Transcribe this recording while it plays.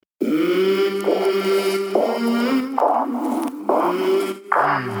How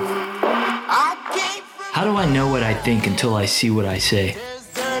do I know what I think until I see what I say?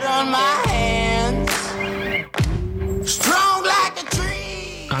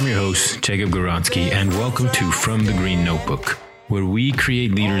 I'm your host, Jacob Goronsky, and welcome to From the Green Notebook, where we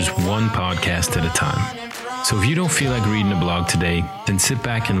create leaders one podcast at a time. So if you don't feel like reading a blog today, then sit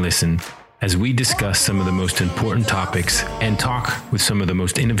back and listen as we discuss some of the most important topics and talk with some of the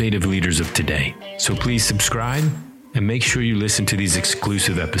most innovative leaders of today. So please subscribe and make sure you listen to these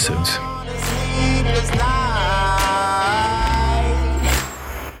exclusive episodes.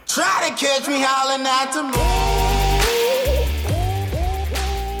 Try to catch me howling at the moon.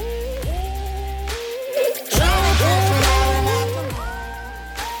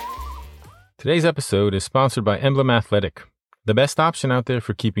 Today's episode is sponsored by Emblem Athletic, the best option out there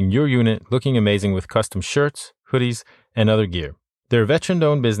for keeping your unit looking amazing with custom shirts, hoodies, and other gear. They're a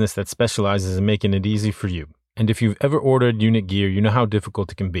veteran-owned business that specializes in making it easy for you. And if you've ever ordered unit gear, you know how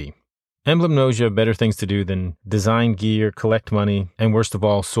difficult it can be. Emblem knows you have better things to do than design gear, collect money, and worst of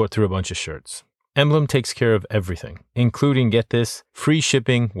all, sort through a bunch of shirts. Emblem takes care of everything, including, get this, free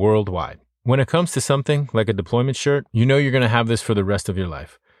shipping worldwide. When it comes to something like a deployment shirt, you know you're going to have this for the rest of your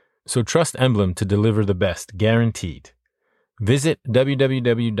life. So trust Emblem to deliver the best, guaranteed. Visit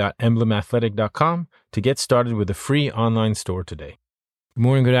www.emblemathletic.com to get started with a free online store today. Good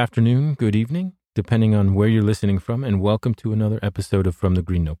morning, good afternoon, good evening, depending on where you're listening from, and welcome to another episode of From the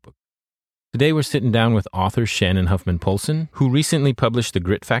Green Notebook. Today we're sitting down with author Shannon Huffman-Polson, who recently published The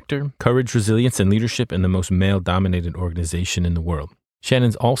Grit Factor, Courage, Resilience, and Leadership in the Most Male-Dominated Organization in the World.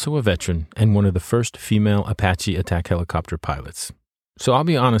 Shannon's also a veteran and one of the first female Apache attack helicopter pilots. So I'll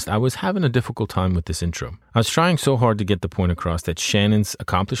be honest, I was having a difficult time with this intro. I was trying so hard to get the point across that Shannon's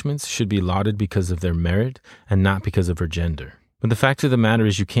accomplishments should be lauded because of their merit and not because of her gender. But the fact of the matter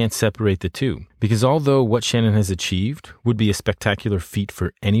is you can't separate the two, because although what Shannon has achieved would be a spectacular feat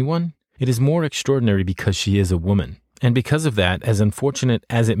for anyone, it is more extraordinary because she is a woman. And because of that, as unfortunate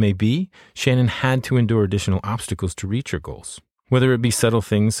as it may be, Shannon had to endure additional obstacles to reach her goals. Whether it be subtle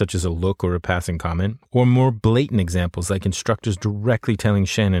things such as a look or a passing comment, or more blatant examples like instructors directly telling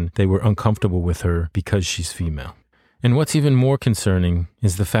Shannon they were uncomfortable with her because she's female. And what's even more concerning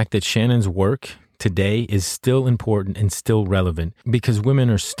is the fact that Shannon's work today is still important and still relevant because women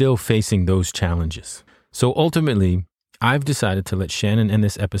are still facing those challenges. So ultimately, I've decided to let Shannon and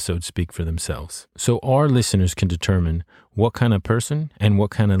this episode speak for themselves, so our listeners can determine what kind of person and what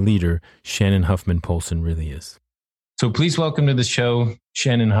kind of leader Shannon Huffman-Polson really is. So please welcome to the show,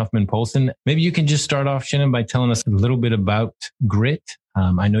 Shannon Huffman-Polson. Maybe you can just start off, Shannon, by telling us a little bit about Grit.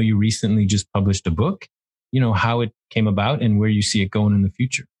 I know you recently just published a book, how it came about and where you see it going in the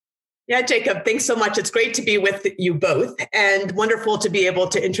future. Yeah, Jacob, thanks so much. It's great to be with you both and wonderful to be able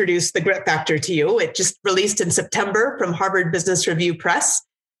to introduce The Grit Factor to you. It just released in September from Harvard Business Review Press.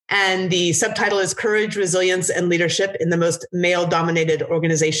 And the subtitle is Courage, Resilience, and Leadership in the Most Male-Dominated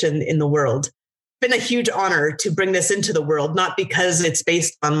Organization in the World. Been a huge honor to bring this into the world, not because it's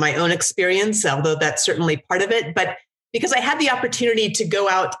based on my own experience, although that's certainly part of it, but because I had the opportunity to go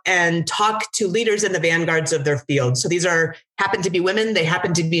out and talk to leaders in the vanguards of their field. So these happen to be women, they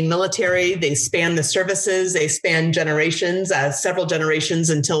happen to be military, they span the services, they span generations, several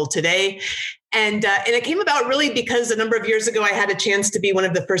generations until today. And it came about really because a number of years ago, I had a chance to be one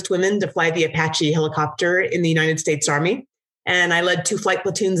of the first women to fly the Apache helicopter in the United States Army. And I led 2 flight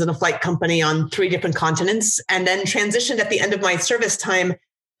platoons and a flight company on 3 different continents, and then transitioned at the end of my service time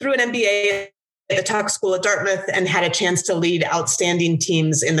through an MBA at the Tuck School at Dartmouth and had a chance to lead outstanding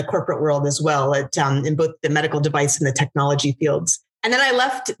teams in the corporate world as well, in both the medical device and the technology fields. And then I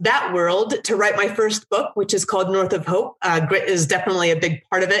left that world to write my first book, which is called North of Hope. Grit is definitely a big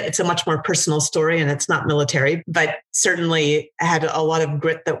part of it. It's a much more personal story and it's not military, but certainly had a lot of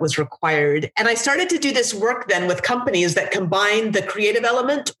grit that was required. And I started to do this work then with companies that combine the creative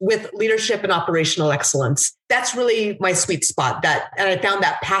element with leadership and operational excellence. That's really my sweet spot. And I found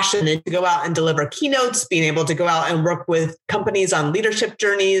that passion to go out and deliver keynotes, being able to go out and work with companies on leadership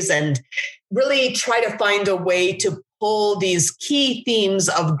journeys and really try to find a way to pull these key themes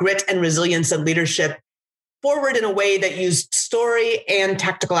of grit and resilience and leadership forward in a way that used story and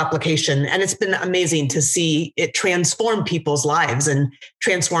tactical application. And it's been amazing to see it transform people's lives and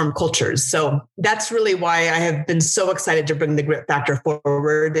transform cultures. So that's really why I have been so excited to bring the Grit Factor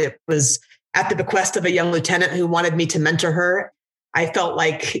forward. It was at the bequest of a young lieutenant who wanted me to mentor her. I felt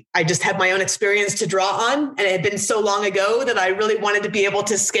like I just had my own experience to draw on. And it had been so long ago that I really wanted to be able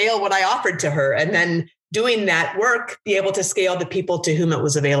to scale what I offered to her. And then doing that work, be able to scale the people to whom it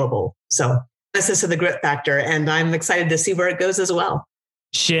was available. So this is the Grit Factor, and I'm excited to see where it goes as well.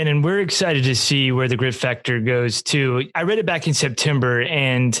 Shannon, we're excited to see where the Grit Factor goes too. I read it back in September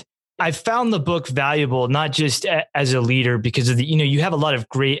and I found the book valuable, not just as a leader, because of you have a lot of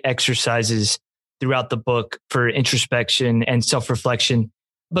great exercises throughout the book for introspection and self-reflection.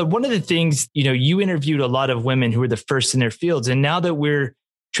 But one of the things, you interviewed a lot of women who were the first in their fields. And now that we're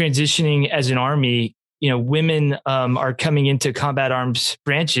transitioning as an army, women are coming into combat arms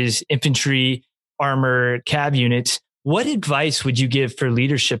branches, infantry, armor, cav units. What advice would you give for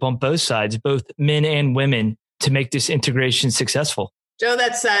leadership on both sides, both men and women, to make this integration successful? Joe,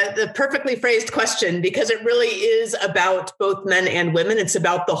 that's the perfectly phrased question, because it really is about both men and women. It's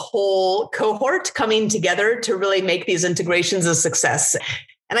about the whole cohort coming together to really make these integrations a success.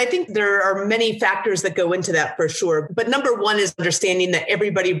 And I think there are many factors that go into that for sure. But number one is understanding that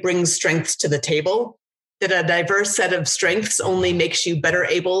everybody brings strengths to the table, that a diverse set of strengths only makes you better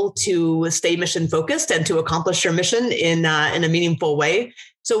able to stay mission focused and to accomplish your mission in a meaningful way.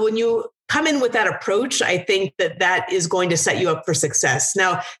 So when you come in with that approach, I think that is going to set you up for success.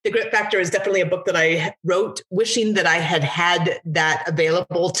 Now, The Grit Factor is definitely a book that I wrote wishing that I had that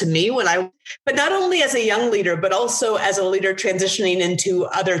available to me but not only as a young leader, but also as a leader transitioning into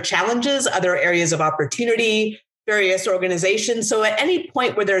other challenges, other areas of opportunity, various organizations. So at any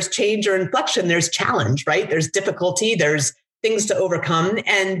point where there's change or inflection, there's challenge, right? There's difficulty, there's things to overcome.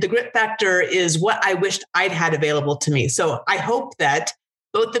 And the Grit Factor is what I wished I'd had available to me. So I hope that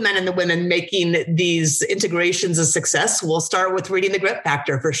both the men and the women making these integrations a success will start with reading the Grit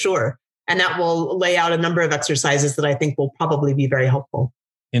Factor for sure. And that will lay out a number of exercises that I think will probably be very helpful.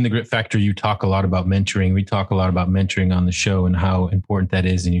 In the Grit Factor, you talk a lot about mentoring. We talk a lot about mentoring on the show and how important that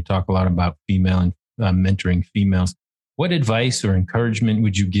is. And you talk a lot about female and mentoring females. What advice or encouragement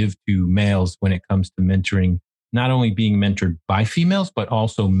would you give to males when it comes to mentoring, not only being mentored by females, but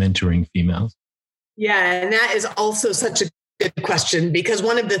also mentoring females? Yeah, and that is also such a good question, because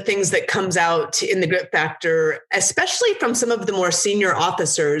one of the things that comes out in the Grit Factor, especially from some of the more senior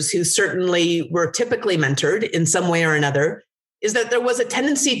officers who certainly were typically mentored in some way or another, is that there was a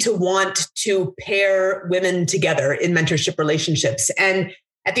tendency to want to pair women together in mentorship relationships. And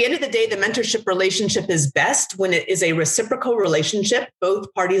at the end of the day, the mentorship relationship is best when it is a reciprocal relationship.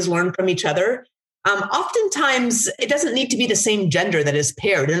 Both parties learn from each other. Oftentimes, it doesn't need to be the same gender that is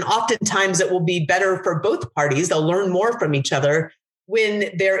paired. And oftentimes, it will be better for both parties. They'll learn more from each other when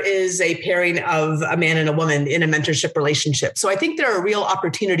there is a pairing of a man and a woman in a mentorship relationship. So I think there are real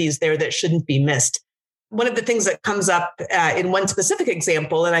opportunities there that shouldn't be missed. One of the things that comes up in one specific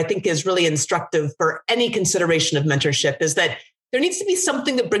example, and I think is really instructive for any consideration of mentorship, is that there needs to be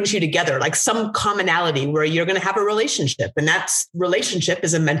something that brings you together, like some commonality where you're going to have a relationship. And that relationship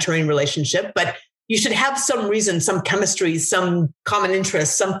is a mentoring relationship, but you should have some reason, some chemistry, some common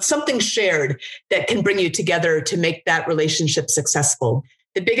interest, something shared that can bring you together to make that relationship successful.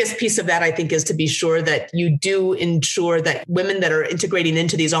 The biggest piece of that, I think, is to be sure that you do ensure that women that are integrating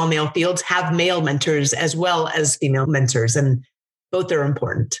into these all male fields have male mentors as well as female mentors. And both are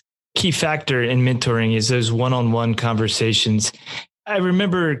important. Key factor in mentoring is those one-on-one conversations. I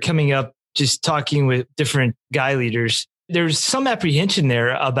remember coming up, just talking with different guy leaders. There's some apprehension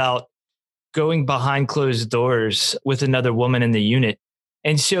there about going behind closed doors with another woman in the unit.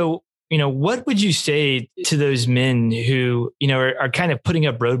 And so, what would you say to those men who, are kind of putting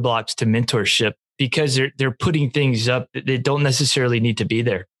up roadblocks to mentorship because they're putting things up that don't necessarily need to be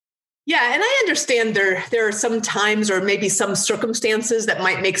there? Yeah, and I understand there are some times or maybe some circumstances that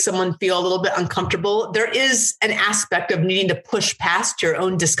might make someone feel a little bit uncomfortable. There is an aspect of needing to push past your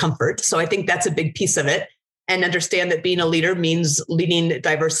own discomfort. So I think that's a big piece of it. And understand that being a leader means leading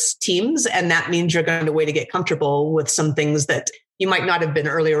diverse teams. And that means you're going to way to get comfortable with some things that you might not have been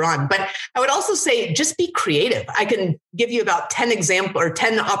earlier on. But I would also say just be creative. I can give you about 10 examples or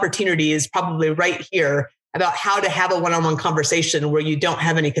 10 opportunities probably right here about how to have a one-on-one conversation where you don't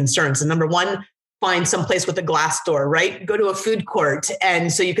have any concerns. And number one, find some place with a glass door, right? Go to a food court.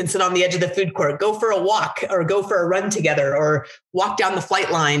 And so you can sit on the edge of the food court, go for a walk or go for a run together or walk down the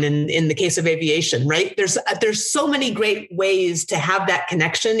flight line in the case of aviation, right? There's so many great ways to have that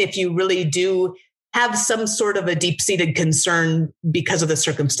connection if you really do have some sort of a deep-seated concern because of the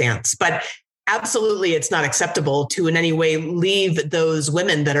circumstance. But absolutely, it's not acceptable to in any way leave those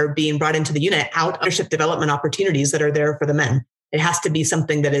women that are being brought into the unit out of leadership development opportunities that are there for the men. It has to be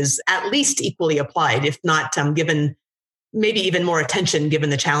something that is at least equally applied, if not given maybe even more attention, given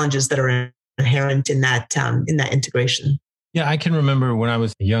the challenges that are inherent in that integration. Yeah, I can remember when I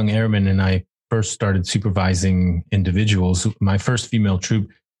was a young airman and I first started supervising individuals, my first female troop,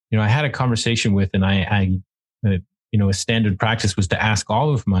 I had a conversation with, and I a standard practice was to ask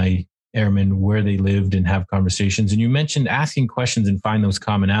all of my airmen where they lived and have conversations. And you mentioned asking questions and find those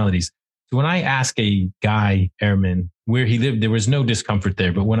commonalities. So when I ask a guy airman where he lived, there was no discomfort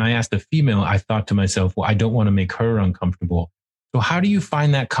there. But when I asked a female, I thought to myself, well, I don't want to make her uncomfortable. So how do you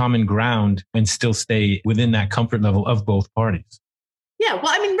find that common ground and still stay within that comfort level of both parties? Yeah, well,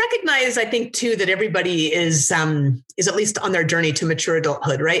 I mean, recognize, I think, too, that everybody is at least on their journey to mature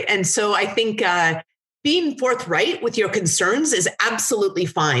adulthood, right? And so I think being forthright with your concerns is absolutely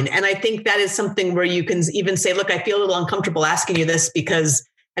fine. And I think that is something where you can even say, look, I feel a little uncomfortable asking you this because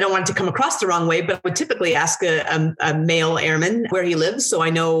I don't want it to come across the wrong way, but I would typically ask a male airman where he lives so I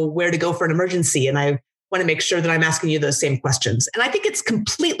know where to go for an emergency. And I want to make sure that I'm asking you those same questions. And I think it's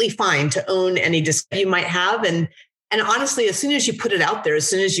completely fine to own any dispute you might have. And honestly, as soon as you put it out there, as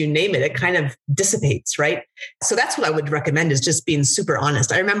soon as you name it, it kind of dissipates, right? So that's what I would recommend, is just being super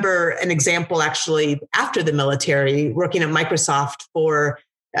honest. I remember an example actually after the military, working at Microsoft for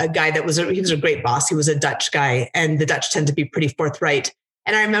a guy he was a great boss. He was a Dutch guy, and the Dutch tend to be pretty forthright.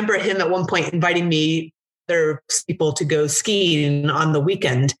 And I remember him at one point inviting me, other people, to go skiing on the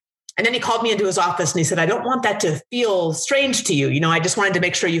weekend. And then he called me into his office and he said, I don't want that to feel strange to you. You know, I just wanted to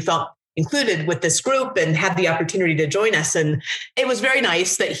make sure you felt included with this group and had the opportunity to join us. And it was very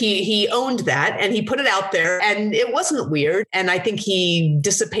nice that he owned that and he put it out there, and it wasn't weird. And I think he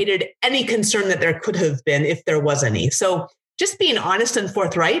dissipated any concern that there could have been if there was any. So just being honest and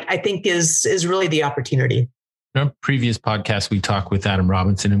forthright, I think is really the opportunity. In our previous podcast, we talked with Adam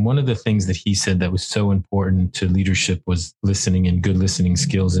Robinson, and one of the things that he said that was so important to leadership was listening and good listening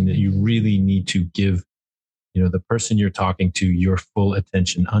skills, and that you really need to give the person you're talking to your full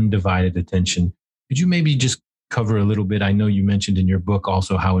attention, undivided attention. Could you maybe just cover a little bit? I know you mentioned in your book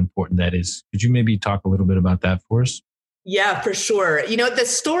also how important that is. Could you maybe talk a little bit about that for us? Yeah, for sure. The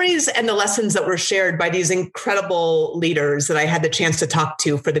stories and the lessons that were shared by these incredible leaders that I had the chance to talk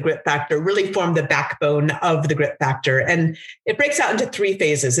to for the Grit Factor really formed the backbone of the Grit Factor. And it breaks out into 3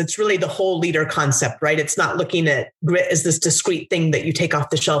 phases. It's really the whole leader concept, right? It's not looking at grit as this discrete thing that you take off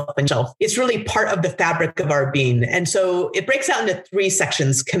the shelf and shelf. It's really part of the fabric of our being. And so it breaks out into 3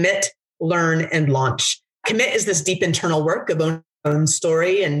 sections: commit, learn, and launch. Commit is this deep internal work of own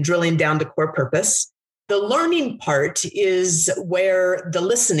story and drilling down to core purpose. The learning part is where the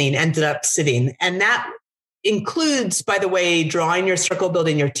listening ended up sitting. And that includes, by the way, drawing your circle,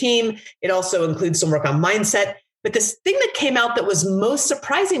 building your team. It also includes some work on mindset. But this thing that came out that was most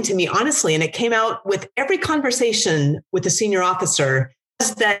surprising to me, honestly, and it came out with every conversation with a senior officer,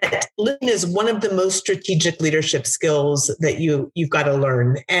 is that listening is one of the most strategic leadership skills that you've got to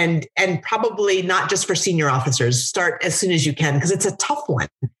learn. And probably not just for senior officers. Start as soon as you can, because it's a tough one.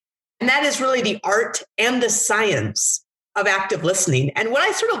 And that is really the art and the science of active listening. And what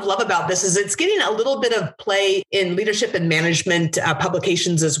I sort of love about this is it's getting a little bit of play in leadership and management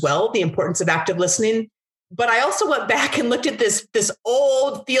publications as well, the importance of active listening. But I also went back and looked at this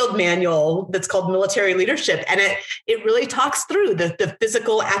old field manual that's called Military Leadership. And it really talks through the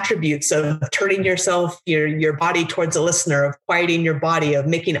physical attributes of turning your body towards a listener, of quieting your body, of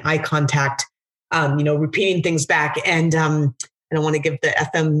making eye contact, repeating things back. And I don't want to give the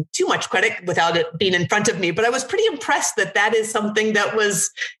FM too much credit without it being in front of me, but I was pretty impressed that is something that was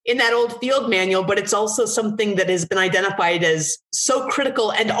in that old field manual, but it's also something that has been identified as so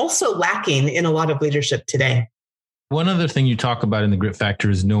critical and also lacking in a lot of leadership today. One other thing you talk about in the Grit Factor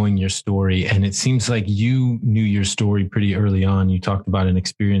is knowing your story. And it seems like you knew your story pretty early on. You talked about an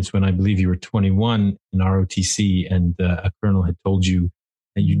experience when I believe you were 21 in ROTC, and a colonel had told you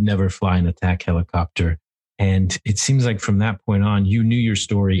that you'd never fly an attack helicopter. And it seems like from that point on, you knew your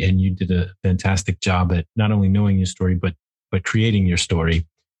story, and you did a fantastic job at not only knowing your story, but creating your story.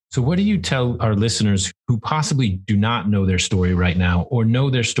 So what do you tell our listeners who possibly do not know their story right now, or know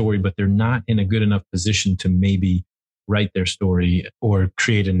their story, but they're not in a good enough position to maybe write their story or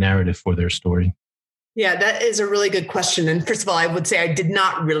create a narrative for their story? Yeah, that is a really good question. And first of all, I would say I did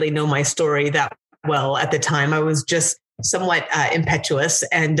not really know my story that well at the time. I was just somewhat impetuous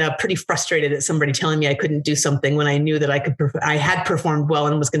and pretty frustrated at somebody telling me I couldn't do something when I knew that I had performed well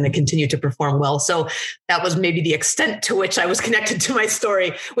and was going to continue to perform well. So that was maybe the extent to which I was connected to my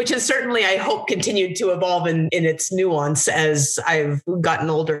story, which has certainly, I hope, continued to evolve in its nuance as I've gotten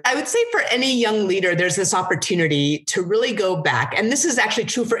older. I would say for any young leader, there's this opportunity to really go back. And this is actually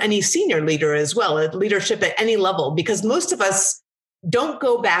true for any senior leader as well, at leadership at any level, because most of us don't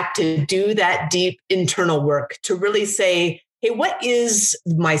go back to do that deep internal work to really say, hey, what is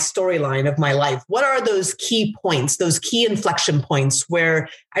my storyline of my life? What are those key points, those key inflection points where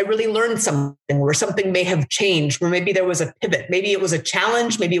I really learned something, where something may have changed, where maybe there was a pivot, maybe it was a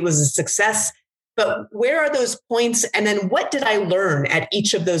challenge, maybe it was a success, but where are those points? And then what did I learn at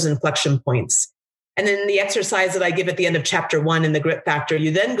each of those inflection points? And then the exercise that I give at the end of chapter 1 in the Grit Factor,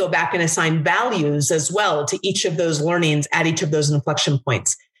 you then go back and assign values as well to each of those learnings at each of those inflection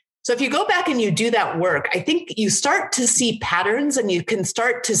points. So if you go back and you do that work, I think you start to see patterns and you can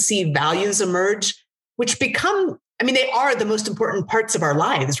start to see values emerge, which become, they are the most important parts of our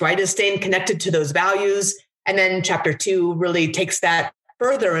lives, right? Is staying connected to those values. And then chapter 2 really takes that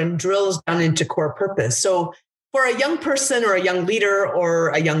further and drills down into core purpose. So for a young person or a young leader or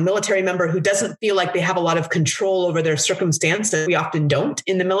a young military member who doesn't feel like they have a lot of control over their circumstance, and we often don't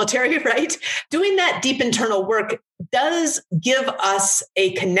in the military, right? Doing that deep internal work does give us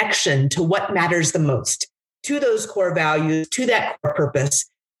a connection to what matters the most, to those core values, to that core purpose.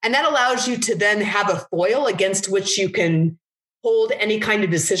 And that allows you to then have a foil against which you can hold any kind of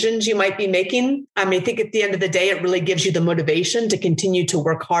decisions you might be making. I think at the end of the day, it really gives you the motivation to continue to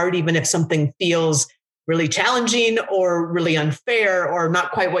work hard, even if something feels really challenging or really unfair or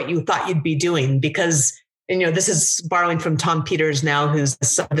not quite what you thought you'd be doing. Because, this is borrowing from Tom Peters now, who's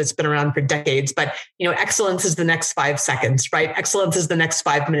someone that's been around for decades, but, excellence is the next 5 seconds, right? Excellence is the next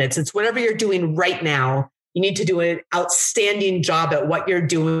 5 minutes. It's whatever you're doing right now. You need to do an outstanding job at what you're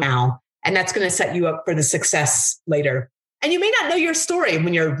doing now. And that's going to set you up for the success later. And you may not know your story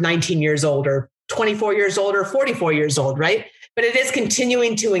when you're 19 years old or 24 years old or 44 years old, right? But it is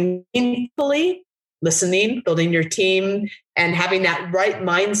continuing to meaningfully listening, building your team, and having that right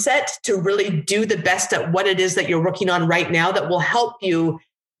mindset to really do the best at what it is that you're working on right now that will help you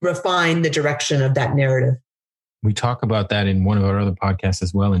refine the direction of that narrative. We talk about that in one of our other podcasts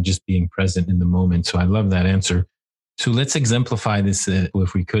as well, and just being present in the moment. So I love that answer. So let's exemplify this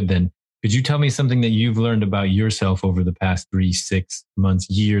if we could then. Could you tell me something that you've learned about yourself over the past 3, 6 months,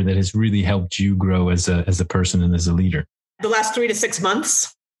 year that has really helped you grow as a person and as a leader? The last 3 to 6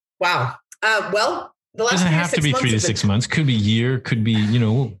 months? Wow. The last doesn't have to be 3 to 6 months. Could be year. Could be,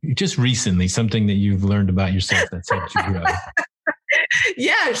 just recently something that you've learned about yourself that's helped you grow.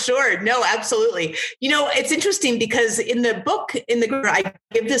 Yeah, sure. No, absolutely. It's interesting because in the book, I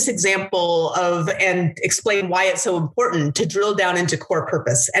give this example of and explain why it's so important to drill down into core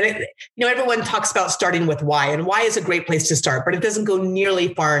purpose. And everyone talks about starting with why, and why is a great place to start, but it doesn't go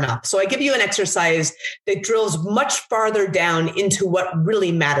nearly far enough. So I give you an exercise that drills much farther down into what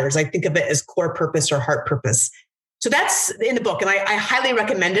really matters. I think of it as core purpose or heart purpose. So that's in the book, and I highly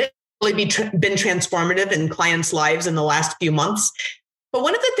recommend it. Really been transformative in clients' lives in the last few months. But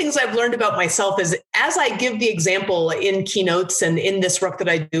one of the things I've learned about myself is as I give the example in keynotes and in this work that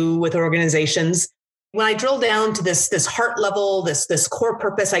I do with organizations, when I drill down to this heart level, this core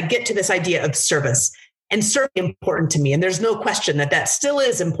purpose, I get to this idea of service. And service is important to me. And there's no question that still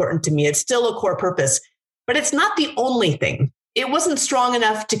is important to me. It's still a core purpose, but it's not the only thing. It wasn't strong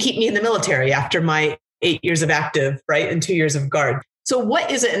enough to keep me in the military after my 8 years of active, right? And 2 years of guard. So what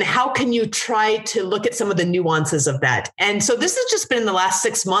is it and how can you try to look at some of the nuances of that? And so this has just been in the last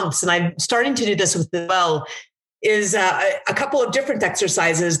 6 months, and I'm starting to do this with as well, is a couple of different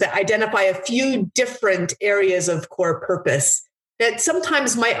exercises that identify a few different areas of core purpose that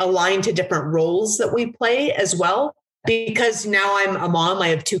sometimes might align to different roles that we play as well. Because now I'm a mom, I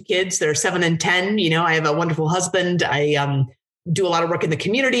have 2 kids, they're 7 and 10. I have a wonderful husband. I do a lot of work in the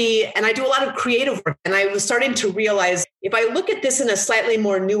community, and I do a lot of creative work. And I was starting to realize if I look at this in a slightly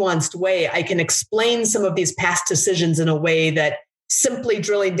more nuanced way, I can explain some of these past decisions in a way that simply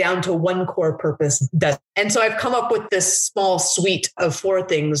drilling down to one core purpose does. And so I've come up with this small suite of 4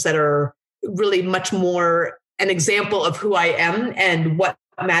 things that are really much more an example of who I am and what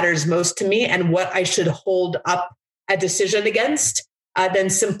matters most to me and what I should hold up a decision against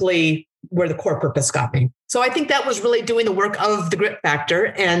than simply where the core purpose got me. So I think that was really doing the work of the Grit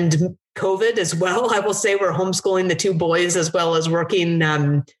Factor and COVID as well. I will say we're homeschooling the 2 boys as well as working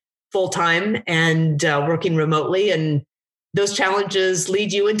full time and working remotely. And those challenges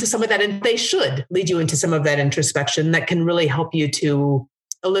lead you into some of that, and they should lead you into some of that introspection that can really help you to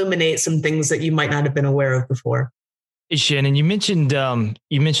illuminate some things that you might not have been aware of before. Hey, Shannon, you mentioned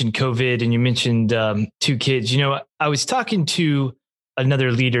COVID and you mentioned 2 kids. I was talking to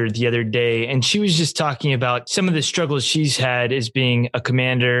another leader the other day, and she was just talking about some of the struggles she's had as being a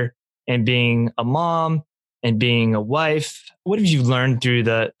commander and being a mom and being a wife. What have you learned through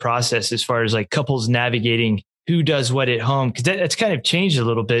the process as far as like couples navigating who does what at home? Because that's kind of changed a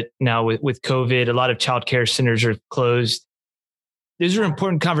little bit now with COVID. A lot of childcare centers are closed. Those are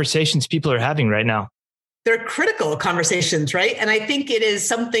important conversations people are having right now. They're critical conversations, right? And I think it is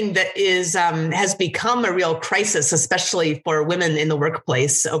something that is has become a real crisis, especially for women in the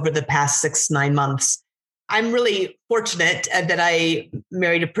workplace over the past 6-9 months. I'm really fortunate that I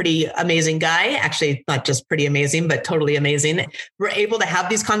married a pretty amazing guy. Actually, not just pretty amazing, but totally amazing. We're able to have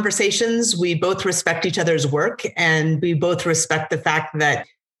these conversations. We both respect each other's work, and we both respect the fact that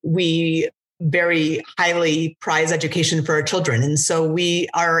we very highly prize education for our children. And so we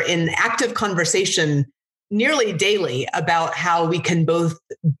are in active conversation nearly daily about how we can both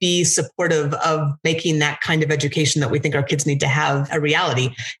be supportive of making that kind of education that we think our kids need to have a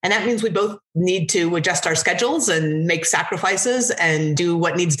reality. And that means we both need to adjust our schedules and make sacrifices and do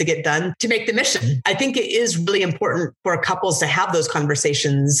what needs to get done to make the mission. I think it is really important for couples to have those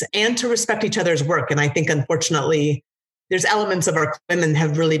conversations and to respect each other's work. And I think, unfortunately, there's elements of our women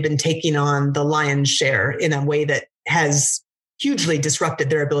have really been taking on the lion's share in a way that has hugely disrupted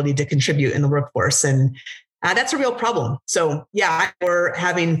their ability to contribute in the workforce. And that's a real problem. So yeah, we're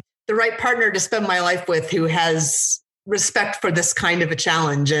having the right partner to spend my life with who has respect for this kind of a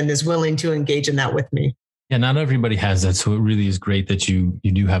challenge and is willing to engage in that with me. Yeah, not everybody has that. So it really is great that you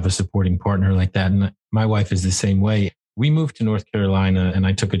do have a supporting partner like that. And my wife is the same way. We moved to North Carolina and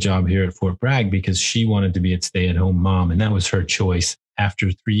I took a job here at Fort Bragg because she wanted to be a stay-at-home mom. And that was her choice.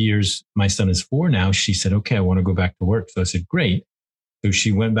 After 3 years, my son is 4 now. She said, okay, I want to go back to work. So I said, great. So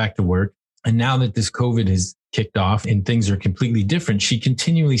she went back to work. And now that this COVID has kicked off and things are completely different, she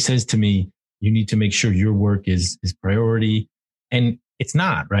continually says to me, you need to make sure your work is priority. And it's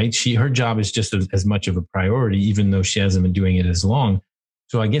not, right? Her job is just as much of a priority, even though she hasn't been doing it as long.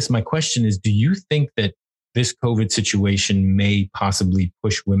 So I guess my question is, do you think that this COVID situation may possibly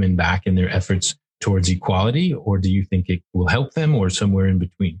push women back in their efforts towards equality, or do you think it will help them, or somewhere in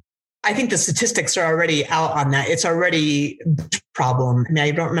between? I think the statistics are already out on that. It's already a problem. I mean,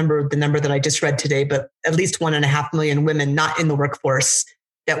 I don't remember the number that I just read today, but at least 1.5 million women not in the workforce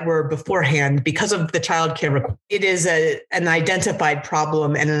that were beforehand because of the childcare requirement. It is an identified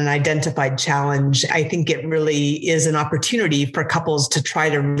problem and an identified challenge. I think it really is an opportunity for couples to try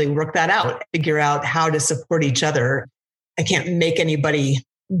to really work that out, figure out how to support each other. I can't make anybody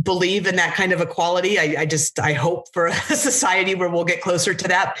believe in that kind of equality. I hope for a society where we'll get closer to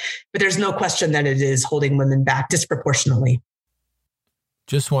that. But there's no question that it is holding women back disproportionately.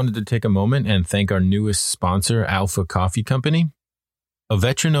 Just wanted to take a moment and thank our newest sponsor, Alpha Coffee Company, a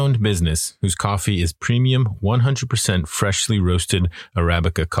veteran-owned business whose coffee is premium, 100% freshly roasted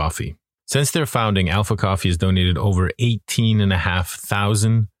Arabica coffee. Since their founding, Alpha Coffee has donated over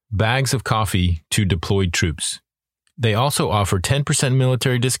 18,500 bags of coffee to deployed troops. They also offer 10%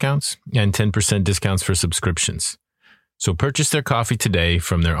 military discounts and 10% discounts for subscriptions. So purchase their coffee today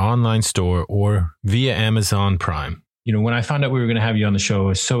from their online store or via Amazon Prime. You know, when I found out we were going to have you on the show, I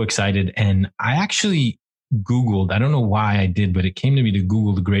was so excited. And I actually Googled, I don't know why I did, but it came to me to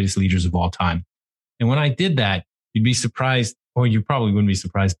Google the greatest leaders of all time. And when I did that, you'd be surprised, or you probably wouldn't be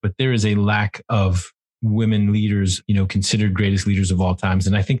surprised, but there is a lack of women leaders, you know, considered greatest leaders of all times.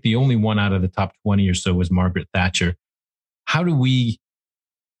 And I think the only one out of the top 20 or so was Margaret Thatcher. How do we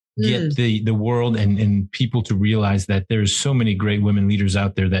get the world and people to realize that there's so many great women leaders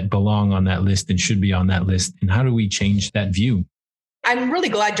out there that belong on that list and should be on that list? And how do we change that view? I'm really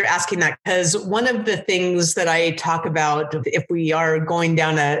glad you're asking that, because one of the things that I talk about, if we are going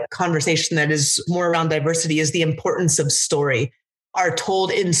down a conversation that is more around diversity, is the importance of story, are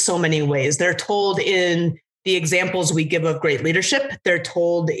told in so many ways. They're told in the examples we give of great leadership. They're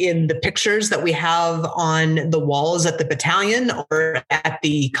told in the pictures that we have on the walls at the battalion or at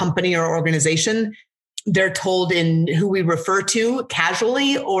the company or organization. They're told in who we refer to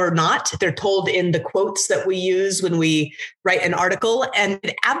casually or not. They're told in the quotes that we use when we write an article. And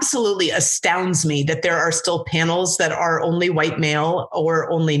it absolutely astounds me that there are still panels that are only white male or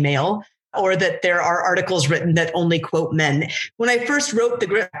only male, or that there are articles written that only quote men. When I first wrote The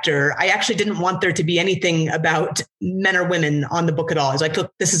Grit Factor, I actually didn't want there to be anything about men or women on the book at all. I was like,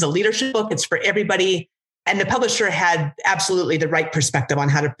 look, this is a leadership book. It's for everybody. And the publisher had absolutely the right perspective on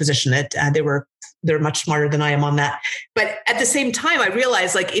how to position it. They're much smarter than I am on that. But at the same time, I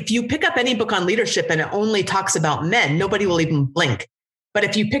realized, like, if you pick up any book on leadership and it only talks about men, nobody will even blink. But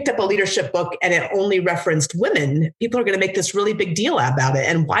if you picked up a leadership book and it only referenced women, people are going to make this really big deal about it.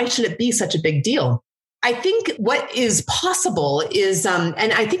 And why should it be such a big deal? I think what is possible is, and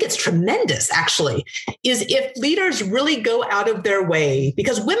I think it's tremendous actually, is if leaders really go out of their way,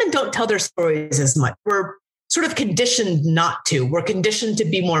 because women don't tell their stories as much. We're sort of conditioned not to. We're conditioned to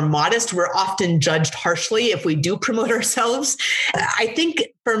be more modest. We're often judged harshly if we do promote ourselves. I think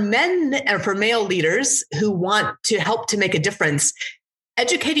for men and for male leaders who want to help to make a difference,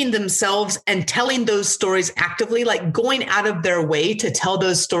 educating themselves and telling those stories actively, like going out of their way to tell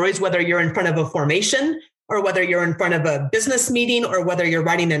those stories, whether you're in front of a formation or whether you're in front of a business meeting or whether you're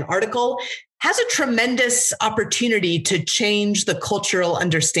writing an article, has a tremendous opportunity to change the cultural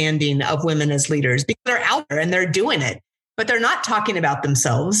understanding of women as leaders because they're out there and they're doing it, but they're not talking about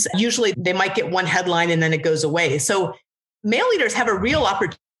themselves. Usually they might get one headline and then it goes away. So male leaders have a real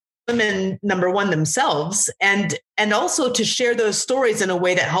opportunity, women, number one, themselves, and also to share those stories in a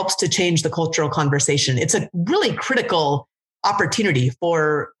way that helps to change the cultural conversation. It's a really critical opportunity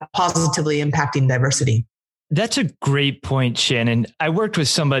for positively impacting diversity. That's a great point, Shannon. I worked with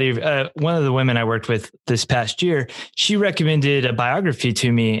somebody, one of the women I worked with this past year, she recommended a biography to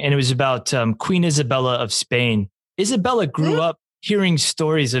me, and it was about Queen Isabella of Spain. Isabella grew up hearing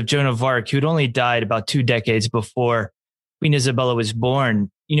stories of Joan of Arc, who'd only died about 2 decades before Queen Isabella was born.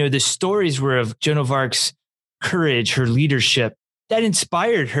 The stories were of Joan of Arc's courage, her leadership. That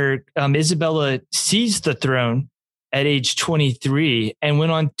inspired her. Isabella seized the throne at age 23 and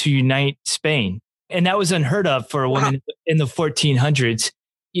went on to unite Spain. And that was unheard of for a woman in the 1400s.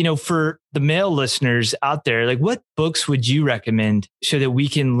 For the male listeners out there, like, what books would you recommend so that we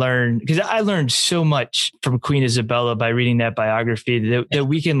can learn? Because I learned so much from Queen Isabella by reading that biography that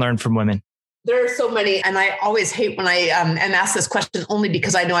we can learn from women. There are so many. And I always hate when I am asked this question only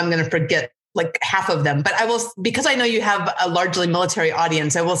because I know I'm going to forget like half of them. But I will, because I know you have a largely military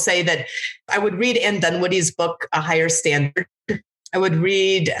audience, I will say that I would read Anne Dunwoody's book, A Higher Standard. I would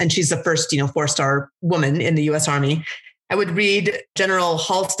read, and she's the first, 4-star woman in the U.S. Army. I would read General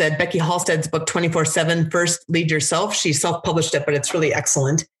Halstead, Becky Halstead's book, 24/7, First Lead Yourself. She self-published it, but it's really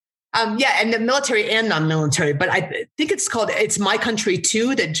excellent. And the military and non-military, but I think it's called It's My Country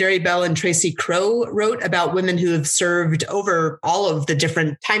Too, that Jerry Bell and Tracy Crow wrote about women who have served over all of the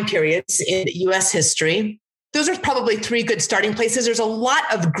different time periods in U.S. history. Those are probably 3 good starting places. There's a lot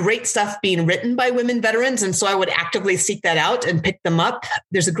of great stuff being written by women veterans. And so I would actively seek that out and pick them up.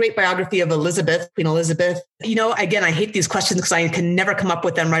 There's a great biography of Elizabeth, Queen Elizabeth. Again, I hate these questions because I can never come up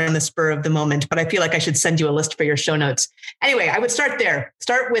with them right on the spur of the moment, but I feel like I should send you a list for your show notes. Anyway, I would start there.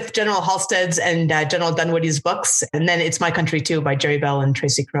 Start with General Halstead's and General Dunwoody's books. And then It's My Country Too by Jerry Bell and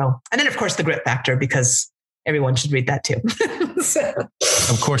Tracy Crow. And then, of course, The Grit Factor, because everyone should read that too.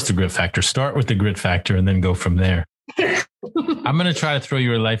 Of course, The Grit Factor. Start with The Grit Factor and then go from there. I'm going to try to throw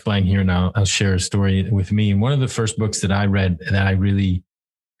you a lifeline here, and I'll share a story with me. And one of the first books that I read that I really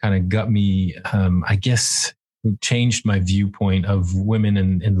kind of got me, changed my viewpoint of women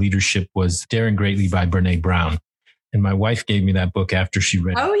and leadership was Daring Greatly by Brene Brown. And my wife gave me that book after she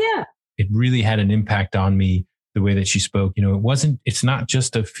read it. Oh, yeah. It really had an impact on me. The way that she spoke, it's not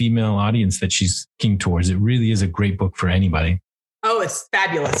just a female audience that she's speaking towards. It really is a great book for anybody. Oh, it's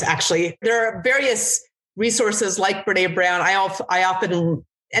fabulous. Actually, there are various resources like Brene Brown. I often,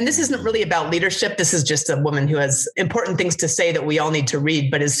 and this isn't really about leadership. This is just a woman who has important things to say that we all need to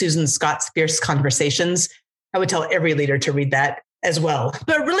read. But as Susan Scott's Fierce Conversations, I would tell every leader to read that as well.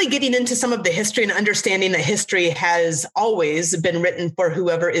 But really getting into some of the history and understanding that history has always been written for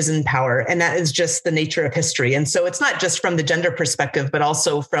whoever is in power. And that is just the nature of history. And so it's not just from the gender perspective, but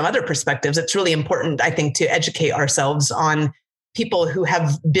also from other perspectives. It's really important, I think, to educate ourselves on people who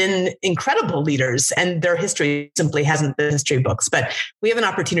have been incredible leaders and their history simply hasn't been history books. But we have an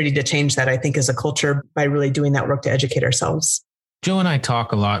opportunity to change that, I think, as a culture by really doing that work to educate ourselves. Joe and I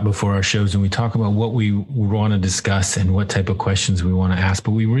talk a lot before our shows, and we talk about what we want to discuss and what type of questions we want to ask,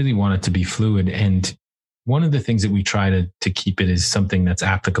 but we really want it to be fluid. And one of the things that we try to keep it is something that's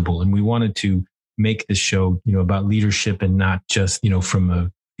applicable. And we wanted to make this show, about leadership and not just, from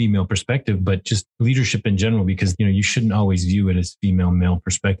a female perspective, but just leadership in general, because, you shouldn't always view it as female, male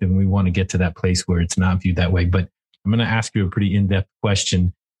perspective. And we want to get to that place where it's not viewed that way. But I'm going to ask you a pretty in-depth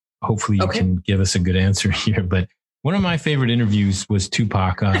question. Hopefully you can give us a good answer here, but one of my favorite interviews was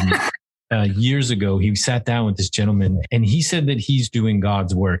Tupac. Years ago, he sat down with this gentleman and he said that he's doing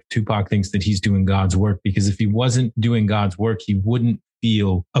God's work. Tupac thinks that he's doing God's work because if he wasn't doing God's work, he wouldn't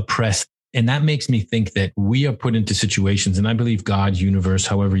feel oppressed. And that makes me think that we are put into situations, and I believe God, universe,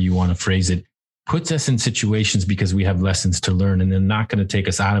 however you want to phrase it, puts us in situations because we have lessons to learn, and they're not going to take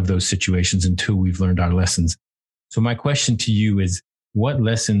us out of those situations until we've learned our lessons. So my question to you is, what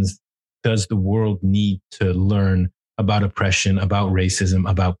lessons does the world need to learn about oppression, about racism,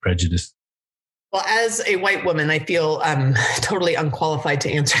 about prejudice? Well, as a white woman, I feel totally unqualified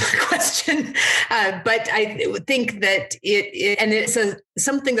to answer the question. But I think that it's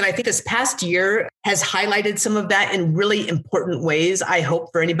something that I think this past year has highlighted some of that in really important ways. I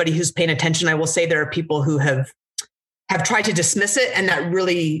hope for anybody who's paying attention, I will say there are people who have tried to dismiss it. And that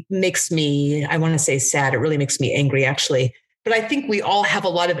really makes me, I want to say sad. It really makes me angry, actually. But I think we all have a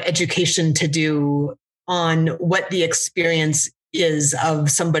lot of education to do on what the experience is of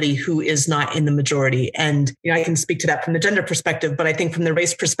somebody who is not in the majority. And I can speak to that from the gender perspective, but I think from the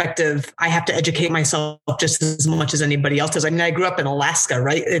race perspective, I have to educate myself just as much as anybody else does. I mean, I grew up in Alaska,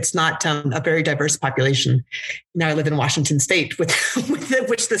 right? It's not a very diverse population. Now I live in Washington State, with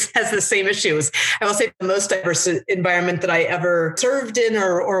which this has the same issues. I will say the most diverse environment that I ever served in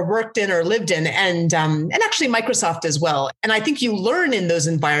or worked in or lived in, and actually Microsoft as well. And I think you learn in those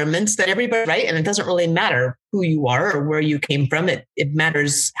environments that everybody, right? And it doesn't really matter who you are or where you came from. It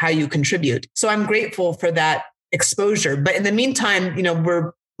matters how you contribute. So I'm grateful for that exposure. But in the meantime,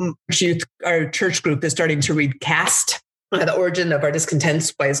 our church group is starting to read Caste, The Origin of Our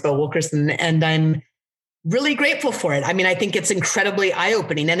Discontents by Isabel Wilkerson. And I'm really grateful for it. I mean, I think it's incredibly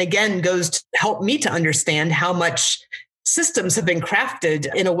eye-opening, and again, goes to help me to understand how much systems have been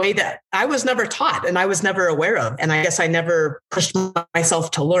crafted in a way that I was never taught and I was never aware of. And I guess I never pushed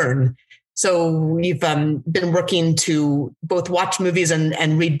myself to learn. So we've been working to both watch movies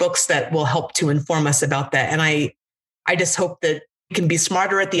and read books that will help to inform us about that. And I just hope that we can be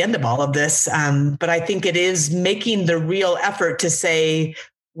smarter at the end of all of this. But I think it is making the real effort to say,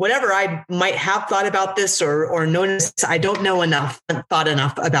 whatever I might have thought about this or known this, I don't know enough, thought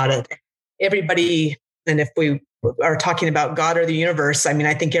enough about it. Everybody, and if we are talking about God or the universe, I mean,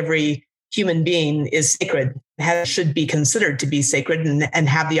 I think every human being is sacred, should be considered to be sacred and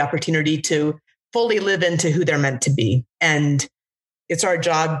have the opportunity to fully live into who they're meant to be. And it's our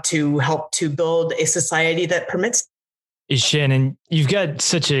job to help to build a society that permits. Shannon, you've got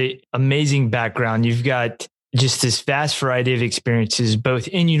such an amazing background. You've got just this vast variety of experiences, both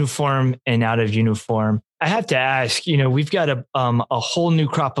in uniform and out of uniform. I have to ask, we've got a whole new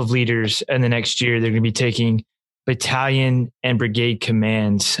crop of leaders in the next year. They're going to be taking battalion and brigade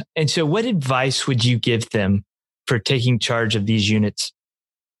commands. And so what advice would you give them for taking charge of these units?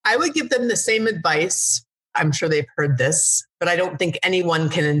 I would give them the same advice. I'm sure they've heard this, but I don't think anyone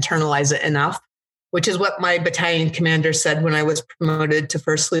can internalize it enough, which is what my battalion commander said when I was promoted to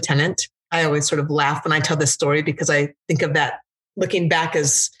first lieutenant. I always sort of laugh when I tell this story because I think of that looking back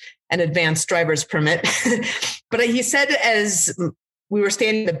as an advanced driver's permit. But he said, as we were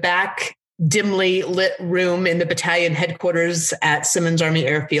standing in the back, dimly lit room in the battalion headquarters at Simmons Army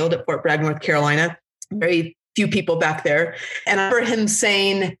Airfield at Fort Bragg, North Carolina, very few people back there. And I remember him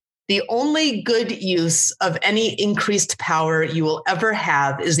saying, the only good use of any increased power you will ever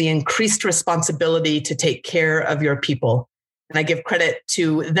have is the increased responsibility to take care of your people. And I give credit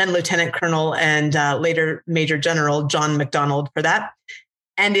to then Lieutenant Colonel and later Major General John McDonald for that.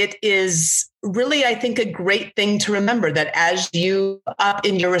 And it is really, I think, a great thing to remember that as you up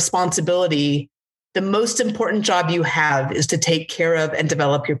in your responsibility, the most important job you have is to take care of and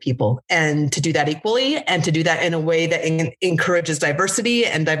develop your people, and to do that equally, and to do that in a way that encourages diversity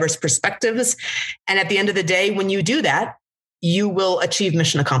and diverse perspectives. And at the end of the day, when you do that, you will achieve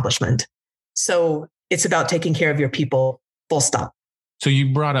mission accomplishment. So it's about taking care of your people, full stop. So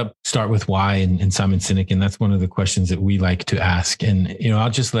you brought up Start With Why and Simon Sinek, and that's one of the questions that we like to ask. And, I'll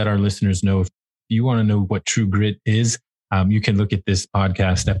just let our listeners know, if you want to know what true grit is, you can look at this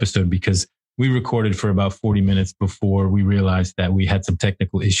podcast episode, because we recorded for about 40 minutes before we realized that we had some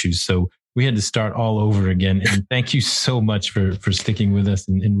technical issues. So we had to start all over again. And thank you so much for sticking with us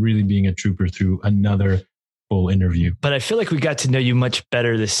and really being a trooper through another full interview. But I feel like we got to know you much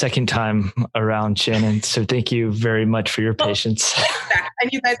better the second time around, Shannon. So thank you very much for your patience.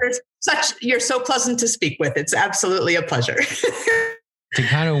 And you guys you're so pleasant to speak with. It's absolutely a pleasure. To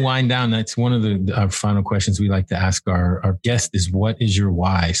kind of wind down, that's one of our final questions we like to ask our guest is, what is your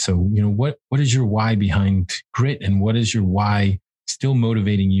why? So, what is your why behind grit, and what is your why still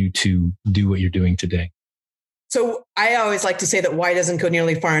motivating you to do what you're doing today? So I always like to say that why doesn't go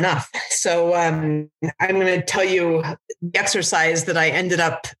nearly far enough. So I'm going to tell you the exercise that I ended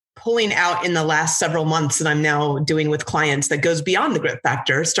up pulling out in the last several months that I'm now doing with clients that goes beyond the grit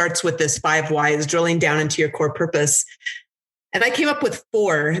factor. Starts with this 5 whys, drilling down into your core purpose. And I came up with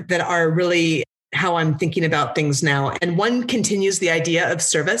 4 that are really how I'm thinking about things now. And one continues the idea of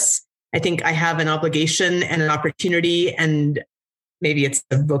service. I think I have an obligation and an opportunity, and maybe it's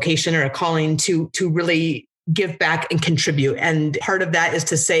a vocation or a calling to really give back and contribute. And part of that is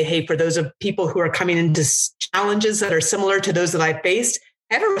to say, hey, for those of people who are coming into challenges that are similar to those that I faced,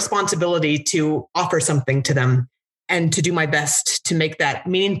 I have a responsibility to offer something to them and to do my best to make that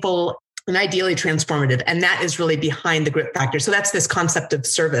meaningful and ideally transformative. And that is really behind the grit factor. So that's this concept of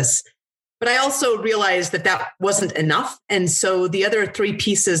service. But I also realized that wasn't enough. And so the other 3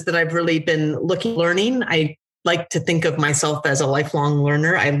 pieces that I've really been learning, I like to think of myself as a lifelong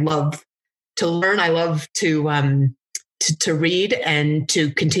learner. I love to learn. I love to to read and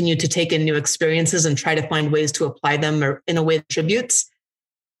to continue to take in new experiences and try to find ways to apply them or in a way that contributes.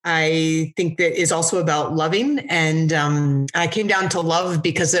 I think that is also about loving. And I came down to love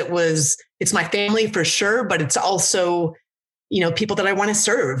because it's my family for sure, but it's also, people that I want to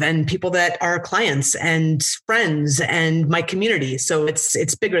serve and people that are clients and friends and my community. So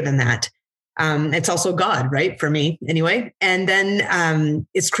it's bigger than that. It's also God, right? For me anyway. And then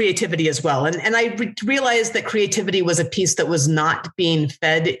it's creativity as well. And I realized that creativity was a piece that was not being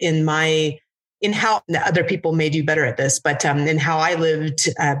fed in how other people may do better at this, but in how I lived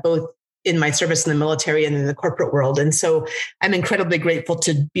both in my service in the military and in the corporate world. And so I'm incredibly grateful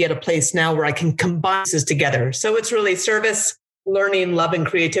to be at a place now where I can combine this together. So it's really service, learning, love, and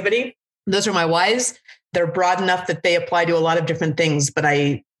creativity. Those are my whys. They're broad enough that they apply to a lot of different things, but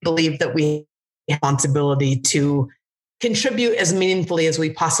I believe that we have a responsibility to contribute as meaningfully as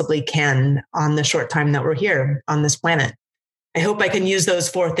we possibly can on the short time that we're here on this planet. I hope I can use those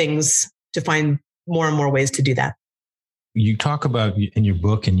 4 things to find more and more ways to do that. You talk about in your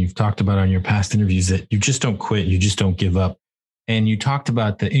book, and you've talked about on your past interviews, that you just don't quit, you just don't give up. And you talked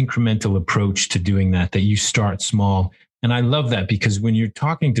about the incremental approach to doing that you start small. And I love that, because when you're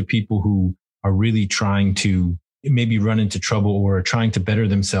talking to people who are really trying to maybe run into trouble or are trying to better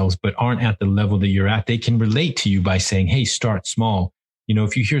themselves, but aren't at the level that you're at, they can relate to you by saying, hey, start small.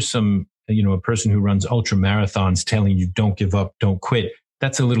 If you hear a person who runs ultra marathons telling you don't give up, don't quit,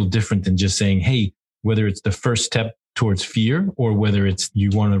 that's a little different than just saying, hey, whether it's the first step towards fear or whether it's you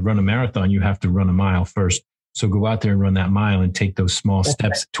want to run a marathon, you have to run a mile first. So go out there and run that mile and take those small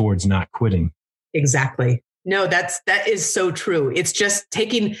steps towards not quitting. Exactly. No, that is so true. It's just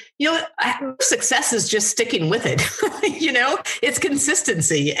taking, success is just sticking with it. It's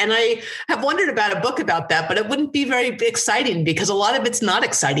consistency. And I have wondered about a book about that, but it wouldn't be very exciting because a lot of it's not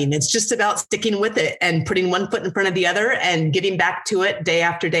exciting. It's just about sticking with it and putting one foot in front of the other and getting back to it day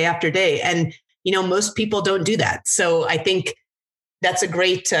after day after day. And, most people don't do that. So I think that's a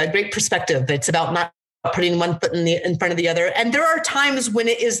great perspective. It's about not putting one foot in front of the other. And there are times when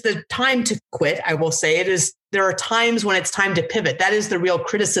it is the time to quit. I will say there are times when it's time to pivot. That is the real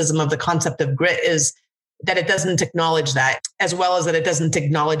criticism of the concept of grit, is that it doesn't acknowledge that, as well as that it doesn't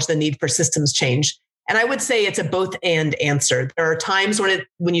acknowledge the need for systems change. And I would say it's a both and answer. There are times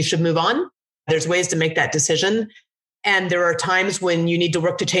when you should move on. There's ways to make that decision. And there are times when you need to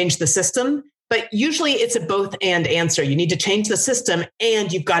work to change the system. But usually it's a both and answer. You need to change the system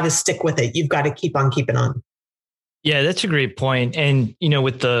and you've got to stick with it. You've got to keep on keeping on. Yeah, that's a great point. And,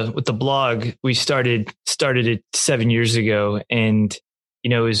 with the blog, we started it 7 years ago, and,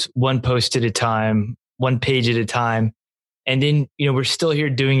 it was one post at a time, one page at a time. And then, you know, we're still here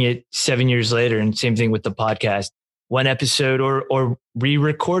doing it 7 years later. And same thing with the podcast, one episode or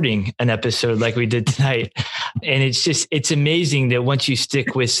re-recording an episode like we did tonight. And it's amazing that once you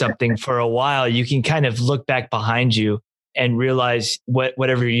stick with something for a while, you can kind of look back behind you and realize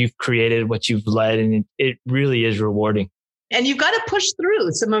whatever you've created, what you've led. And it really is rewarding. And you've got to push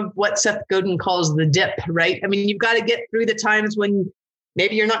through some of what Seth Godin calls the dip, right? I mean, you've got to get through the times when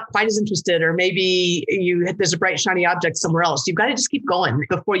maybe you're not quite as interested, or maybe there's a bright, shiny object somewhere else. You've got to just keep going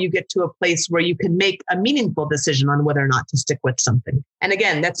before you get to a place where you can make a meaningful decision on whether or not to stick with something. And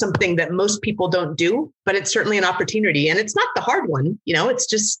again, that's something that most people don't do, but it's certainly an opportunity. And it's not the hard one, you know, it's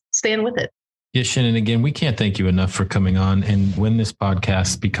just staying with it. Yeah, Shannon, again, we can't thank you enough for coming on. And when this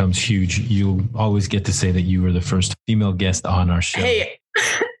podcast becomes huge, you'll always get to say that you were the first female guest on our show. Hey,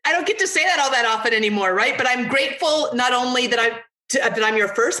 I don't get to say that all that often anymore, right? But I'm grateful not only that I'm your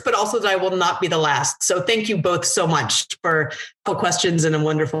first, but also that I will not be the last. So thank you both so much for questions and a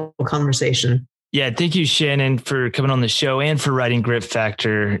wonderful conversation. Yeah, thank you, Shannon, for coming on the show and for writing Grit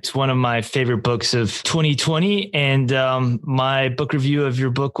Factor. It's one of my favorite books of 2020. And my book review of your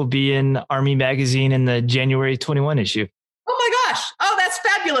book will be in Army Magazine in the January 21 issue. Oh my gosh. Oh, that's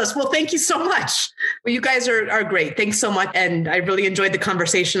fabulous. Well, thank you so much. Well, you guys are great. Thanks so much. And I really enjoyed the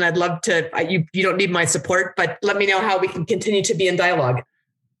conversation. I'd love to, you don't need my support, but let me know how we can continue to be in dialogue.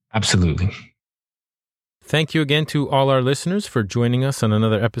 Absolutely. Thank you again to all our listeners for joining us on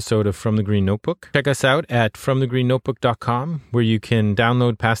another episode of From the Green Notebook. Check us out at fromthegreennotebook.com, where you can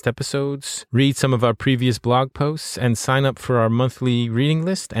download past episodes, read some of our previous blog posts, and sign up for our monthly reading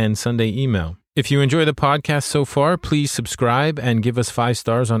list and Sunday email. If you enjoy the podcast so far, please subscribe and give us 5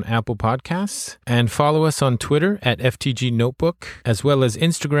 stars on Apple Podcasts, and follow us on Twitter at FTG Notebook, as well as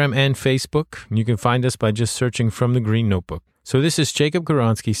Instagram and Facebook. You can find us by just searching From the Green Notebook. So this is Jacob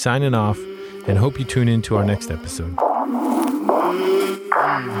Goronsky signing off, and hope you tune in to our next episode.